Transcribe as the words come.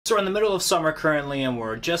So we're in the middle of summer currently, and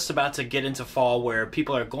we're just about to get into fall where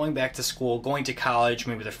people are going back to school, going to college,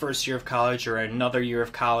 maybe their first year of college or another year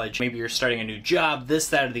of college. Maybe you're starting a new job, this,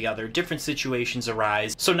 that, or the other. Different situations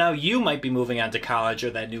arise. So now you might be moving on to college or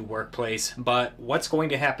that new workplace, but what's going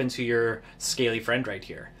to happen to your scaly friend right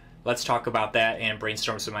here? Let's talk about that and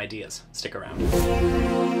brainstorm some ideas. Stick around.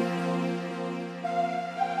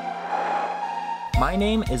 My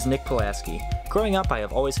name is Nick Pulaski. Growing up, I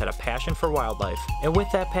have always had a passion for wildlife, and with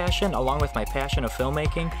that passion, along with my passion of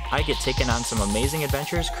filmmaking, I get taken on some amazing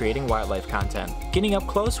adventures creating wildlife content, getting up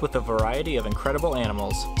close with a variety of incredible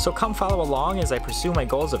animals. So come follow along as I pursue my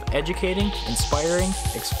goals of educating, inspiring,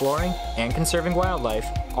 exploring, and conserving wildlife,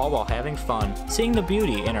 all while having fun, seeing the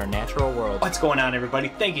beauty in our natural world. What's going on, everybody?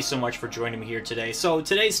 Thank you so much for joining me here today. So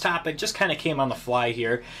today's topic just kind of came on the fly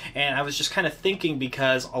here, and I was just kind of thinking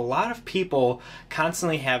because a lot of people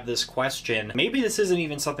constantly have this question. Maybe this isn't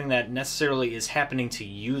even something that necessarily is happening to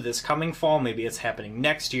you this coming fall. Maybe it's happening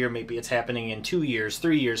next year. Maybe it's happening in 2 years,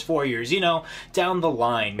 3 years, 4 years, you know, down the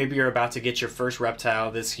line. Maybe you're about to get your first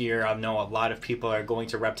reptile this year. I know a lot of people are going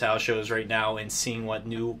to reptile shows right now and seeing what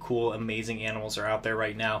new, cool, amazing animals are out there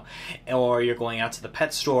right now. Or you're going out to the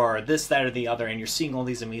pet store or this, that, or the other, and you're seeing all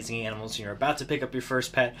these amazing animals and you're about to pick up your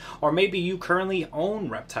first pet. Or maybe you currently own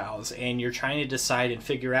reptiles and you're trying to decide and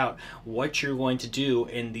figure out what you're going to do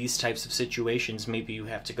in these types of situations. Maybe you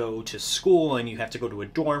have to go to school and you have to go to a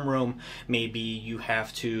dorm room. Maybe you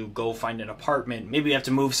have to go find an apartment. Maybe you have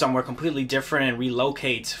to move somewhere completely different and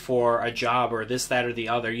relocate for a job or this, that, or the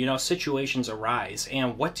other. You know, situations arise.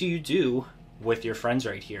 And what do you do with your friends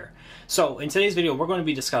right here? So in today's video, we're going to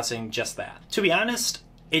be discussing just that. To be honest,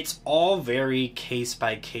 it's all very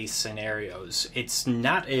case-by-case scenarios. It's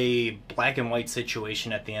not a black and white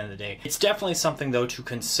situation at the end of the day. It's definitely something, though, to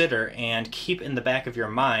consider and keep in the back of your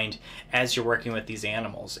mind as you're working with these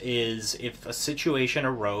animals, is if a situation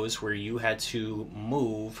arose where you had to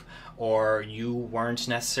move or you weren't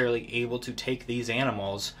necessarily able to take these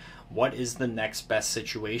animals, what is the next best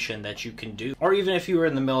situation that you can do? Or even if you were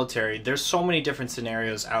in the military, there's so many different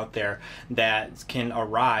scenarios out there that can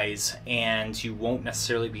arise and you won't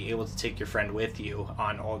necessarily be able to take your friend with you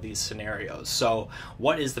on all these scenarios. So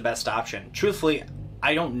what is the best option? Truthfully,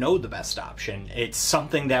 I don't know the best option. It's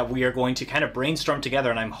something that we are going to kind of brainstorm together,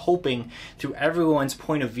 and I'm hoping through everyone's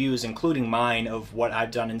point of views, including mine, of what I've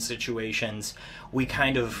done in situations, we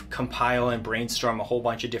kind of compile and brainstorm a whole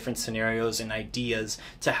bunch of different scenarios and ideas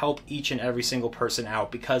to help each and every single person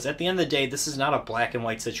out, because at the end of the day, this is not a black and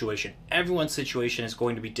white situation. Everyone's situation is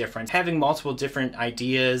going to be different. Having multiple different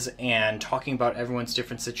ideas and talking about everyone's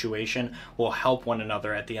different situation will help one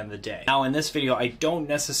another at the end of the day. Now, in this video, I don't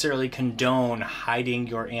necessarily condone hiding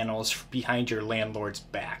your animals behind your landlord's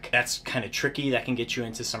back. That's kind of tricky. That can get you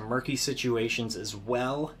into some murky situations as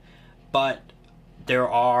well, but there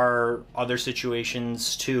are other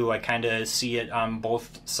situations too. I kind of see it on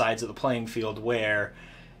both sides of the playing field where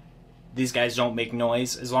these guys don't make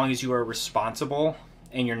noise. As long as you are responsible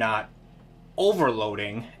and you're not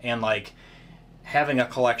overloading and like having a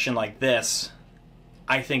collection like this,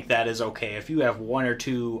 I think that is okay. If you have 1 or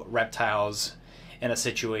 2 reptiles in a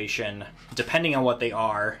situation, depending on what they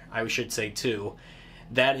are, I should say too,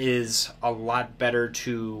 that is a lot better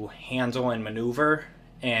to handle and maneuver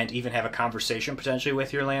and even have a conversation potentially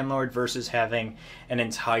with your landlord versus having an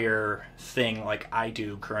entire thing like I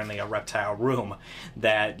do currently, a reptile room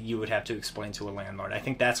that you would have to explain to a landlord. I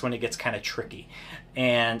think that's when it gets kind of tricky.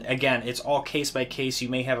 And again, it's all case by case. You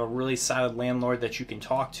may have a really solid landlord that you can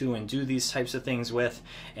talk to and do these types of things with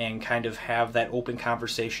and kind of have that open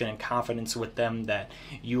conversation and confidence with them that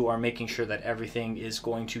you are making sure that everything is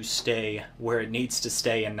going to stay where it needs to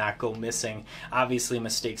stay and not go missing. Obviously,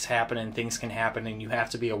 mistakes happen and things can happen, and you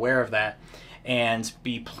have to be aware of that and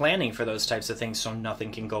be planning for those types of things so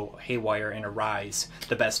nothing can go haywire and arise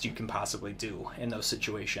the best you can possibly do in those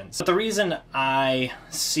situations. But the reason I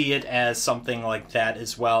see it as something like that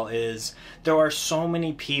as well is there are so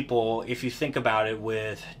many people, if you think about it,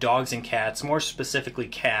 with dogs and cats, more specifically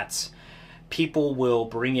cats, people will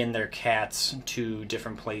bring in their cats to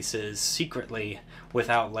different places secretly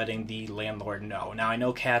without letting the landlord know. Now, I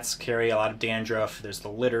know cats carry a lot of dandruff, there's the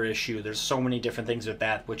litter issue, there's so many different things with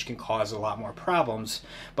that which can cause a lot more problems,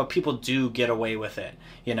 but people do get away with it,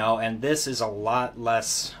 you know, and this is a lot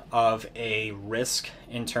less of a risk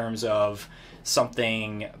in terms of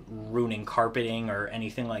something ruining carpeting or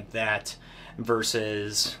anything like that.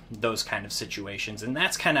 versus those kind of situations. And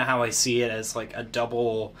that's kind of how I see it, as like a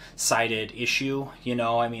double-sided issue. You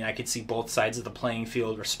know, I mean, I could see both sides of the playing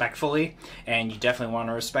field respectfully, and you definitely want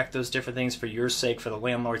to respect those different things for your sake, for the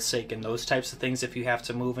landlord's sake, and those types of things if you have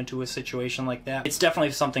to move into a situation like that. It's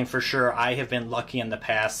definitely something for sure. I have been lucky in the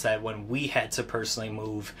past that when we had to personally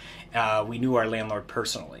move, we knew our landlord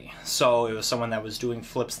personally. So it was someone that was doing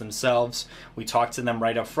flips themselves. We talked to them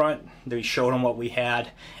right up front. They showed them what we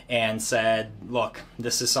had and said, look,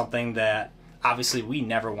 this is something that obviously we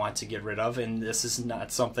never want to get rid of, and this is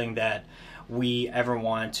not something that we ever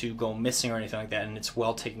want to go missing or anything like that, and it's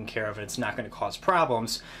well taken care of and it's not going to cause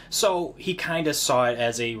problems. So he kind of saw it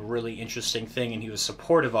as a really interesting thing, and he was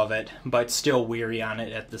supportive of it, but still weary on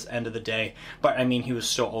it at this end of the day. But I mean, he was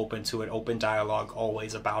still open to it, open dialogue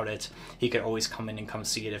always about it. He could always come in and come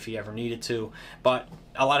see it if he ever needed to, but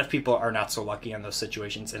a lot of people are not so lucky in those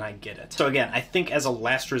situations, and I get it. So again, I think as a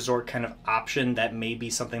last resort kind of option, that may be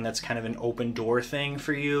something that's kind of an open door thing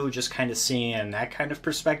for you, just kind of seeing in that kind of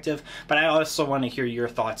perspective. But I also want to hear your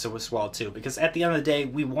thoughts as well too, because at the end of the day,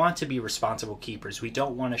 we want to be responsible keepers. We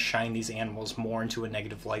don't want to shine these animals more into a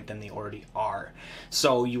negative light than they already are.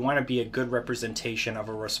 So you want to be a good representation of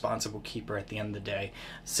a responsible keeper at the end of the day.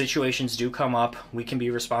 Situations do come up. We can be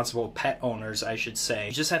responsible pet owners, I should say.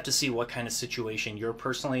 You just have to see what kind of situation you're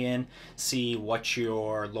personally in, see what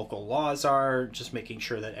your local laws are, just making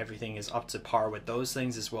sure that everything is up to par with those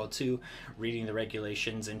things as well too, reading the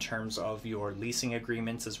regulations in terms of your leasing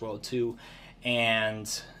agreements as well too,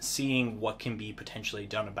 and seeing what can be potentially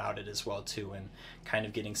done about it as well too, and kind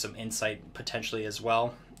of getting some insight potentially as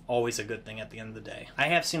well. Always a good thing at the end of the day. I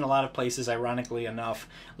have seen a lot of places, ironically enough,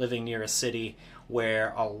 living near a city,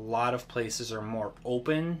 where a lot of places are more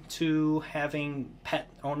open to having pet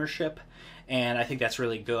ownership, and I think that's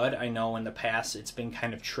really good. I know in the past it's been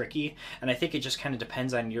kind of tricky, and I think it just kind of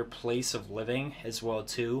depends on your place of living as well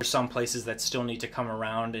too. There's some places that still need to come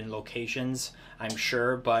around in locations, I'm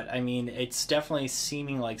sure, but I mean, it's definitely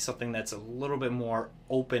seeming like something that's a little bit more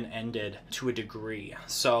open-ended to a degree.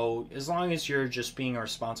 So as long as you're just being a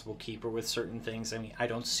responsible keeper with certain things, I mean, I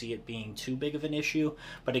don't see it being too big of an issue.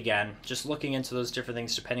 But again, just looking into those different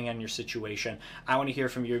things depending on your situation. I want to hear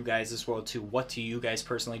from you guys as well too. What do you guys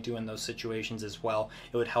personally do in those situations as well?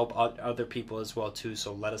 It would help other people as well too,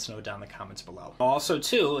 so let us know down in the comments below. Also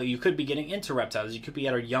too, you could be getting into reptiles. You could be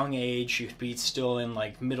at a young age, you could be still in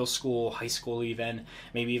like middle school, high school even,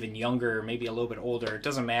 maybe even younger, maybe a little bit older, it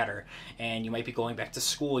doesn't matter. And you might be going back to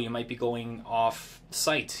school, you might be going off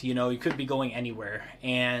site, you know, you could be going anywhere.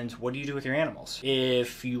 And what do you do with your animals?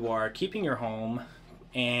 If you are keeping your home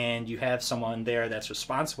and you have someone there that's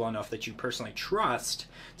responsible enough that you personally trust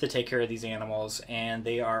to take care of these animals, and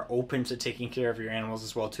they are open to taking care of your animals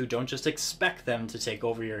as well too, don't just expect them to take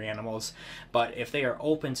over your animals, but if they are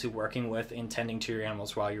open to working with and tending to your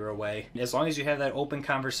animals while you're away, as long as you have that open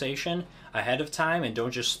conversation ahead of time and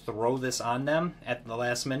don't just throw this on them at the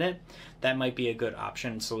last minute, that might be a good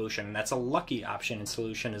option and solution. And that's a lucky option and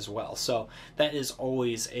solution as well. So that is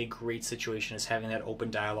always a great situation, is having that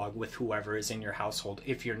open dialogue with whoever is in your household.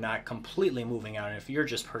 If you're not completely moving out, and if you're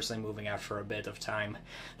just personally moving out for a bit of time,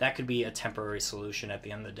 that could be a temporary solution at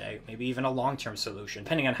the end of the day, maybe even a long-term solution,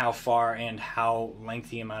 depending on how far and how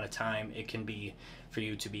lengthy amount of time it can be for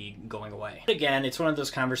you to be going away. Again, it's one of those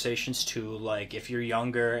conversations too, like if you're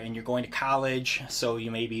younger and you're going to college, so you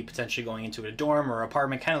may be potentially going into a dorm or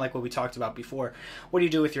apartment, kind of like what we talked about before. What do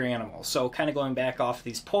you do with your animals? So kind of going back off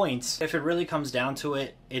these points, if it really comes down to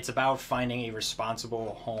it, it's about finding a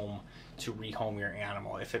responsible home to rehome your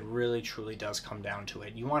animal. If it really truly does come down to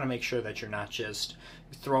it, you want to make sure that you're not just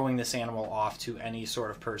throwing this animal off to any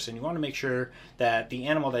sort of person. You want to make sure that the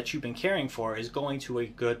animal that you've been caring for is going to a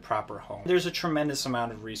good, proper home. There's a tremendous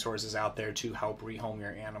amount of resources out there to help rehome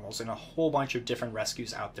your animals, and a whole bunch of different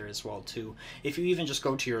rescues out there as well too. If you even just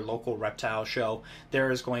go to your local reptile show,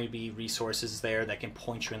 there is going to be resources there that can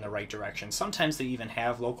point you in the right direction. Sometimes they even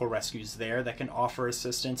have local rescues there that can offer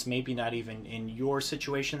assistance. Maybe not even in your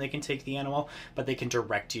situation they can take the animal, but they can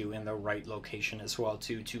direct you in the right location as well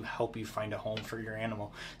too, to help you find a home for your animal.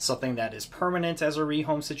 Something that is permanent as a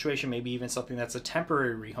rehome situation, maybe even something that's a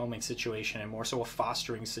temporary rehoming situation, and more so a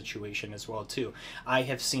fostering situation as well too. I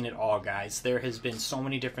have seen it all, guys. There has been so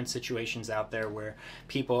many different situations out there where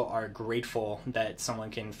people are grateful that someone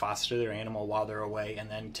can foster their animal while they're away and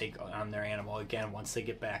then take on their animal again once they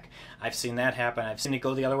get back. I've seen that happen. I've seen it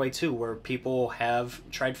go the other way too, where people have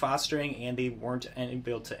tried fostering and they weren't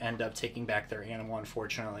able to end up taking back their animal,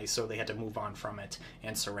 unfortunately, so they had to move on from it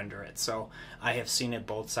and surrender it. So I have seen it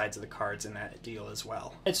both sides of the cards in that deal as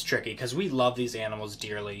well. It's tricky because we love these animals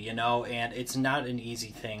dearly, you know, and it's not an easy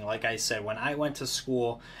thing. Like I said, when I went to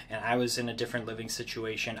school and I was in a different living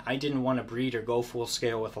situation, I didn't want to breed or go full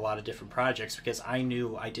scale with a lot of different projects because I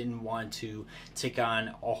knew I didn't want to take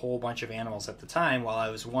on a whole bunch of animals at the time while I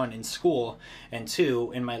was, one, in school, and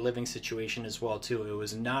two, in my living situation as well too. It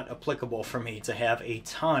was not applicable for me to have a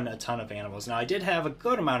ton of animals. Now I did have a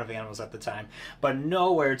good amount of animals at the time, but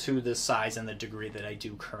nowhere to the size and the degree that I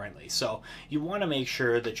do currently. So you want to make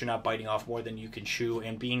sure that you're not biting off more than you can chew,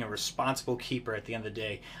 and being a responsible keeper at the end of the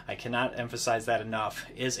day, I cannot emphasize that enough,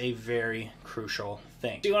 is a very crucial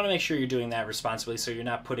thing. So you want to make sure you're doing that responsibly so you're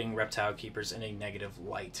not putting reptile keepers in a negative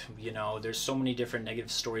light. You know, there's so many different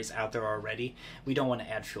negative stories out there already. We don't want to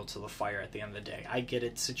add fuel to the fire at the end of the day. I get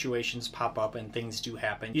it, situations pop up and things do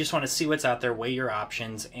happen. You just want to see what's out there, weigh your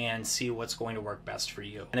options, and see what's going to work best for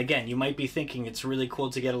you. And again, you might be thinking it's really cool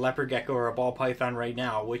to get a leopard gecko or a ball python right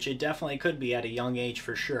now, which it definitely could be at a young age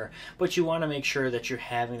for sure, but you want to make sure that you're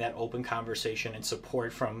having that open conversation and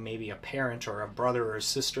support from maybe a parent or a brother or a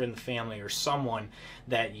sister in the family or someone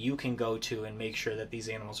that you can go to and make sure that these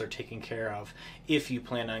animals are taken care of if you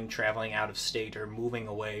plan on traveling out of state or moving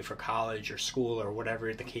away for college or school or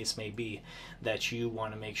whatever the case may be, that you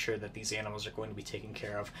want to make sure that these animals are going to be taken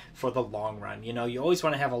care of for the long run. You know, you always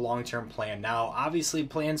want to have a long-term plan. Now, obviously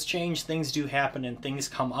plans change, things do happen and things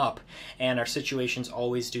come up, and our situations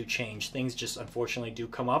always do change. Things just unfortunately do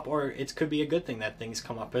come up, or it could be a good thing that things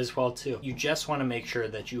come up as well too. You just want to make sure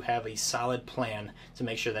that you have a solid plan to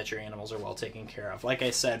make sure that your animals are well taken care of. Like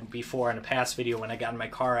I said before in a past video when I got in my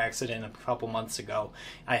car accident a couple months ago,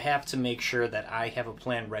 I have to make sure that I have a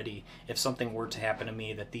plan ready if something were to happen to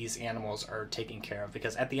me, that these animals are taken care of,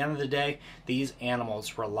 because at the end of the day, these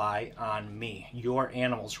animals rely on me. Your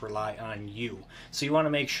animals rely on you. So you want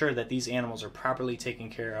to make sure that these animals are properly taken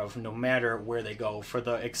care of no matter where they go for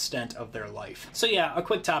the extent of their life. So yeah, a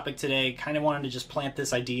quick topic today. Kind of wanted to just plant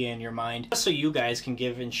this idea in your mind just so you guys can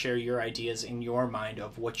give and share your ideas in your mind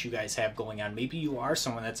of what you guys have going on. Maybe you are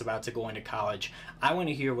someone that's about to go into college. I want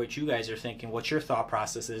to hear what you guys are thinking, what your thought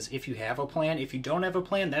process is. If you have a plan, if you don't have a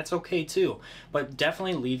plan, that's okay too. But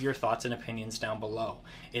definitely leave your thoughts and opinions down below.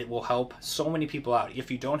 It will help so many people out. If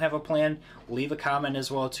you don't have a plan, leave a comment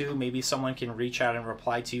as well too. Maybe someone can reach out and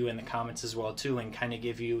reply to you in the comments as well too, and kind of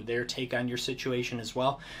give you their take on your situation as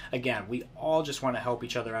well. Again, we all just want to help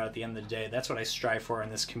each other out at the end of the day. That's what I strive for in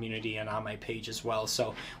this community and on my page as well.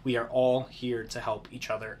 So we are all here to help each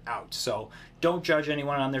other out. So don't judge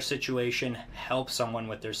anyone on their situation. Help someone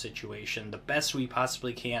with their situation the best we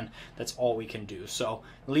possibly can. That's all we can do. So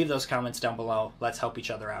leave those comments down below. Let's help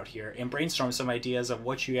each other out here and brainstorm some ideas of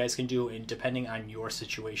what you guys can do in depending on your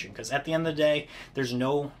situation, because at the end of the day, there's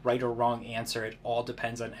no right or wrong answer. It all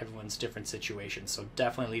depends on everyone's different situation. So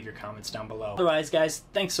definitely leave your comments down below. Otherwise, guys,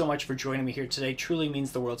 thanks so much for joining me here today. Truly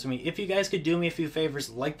means the world to me. If you guys could do me a few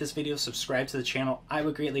favors, like this video, subscribe to the channel, I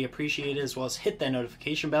would greatly appreciate it, as well as hit that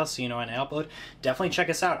notification bell so you know when I upload. Definitely check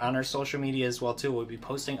us out on our social media as well too. We'll be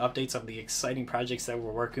posting updates of the exciting projects that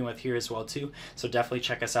we're working with here as well too. So definitely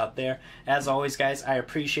check us out there. As always, guys, I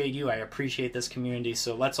appreciate you. I appreciate this community.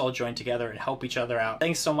 So let's all join together and help each other out.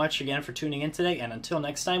 Thanks so much again for tuning in today, and until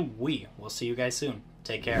next time, we will see you guys soon.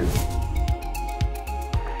 Take care.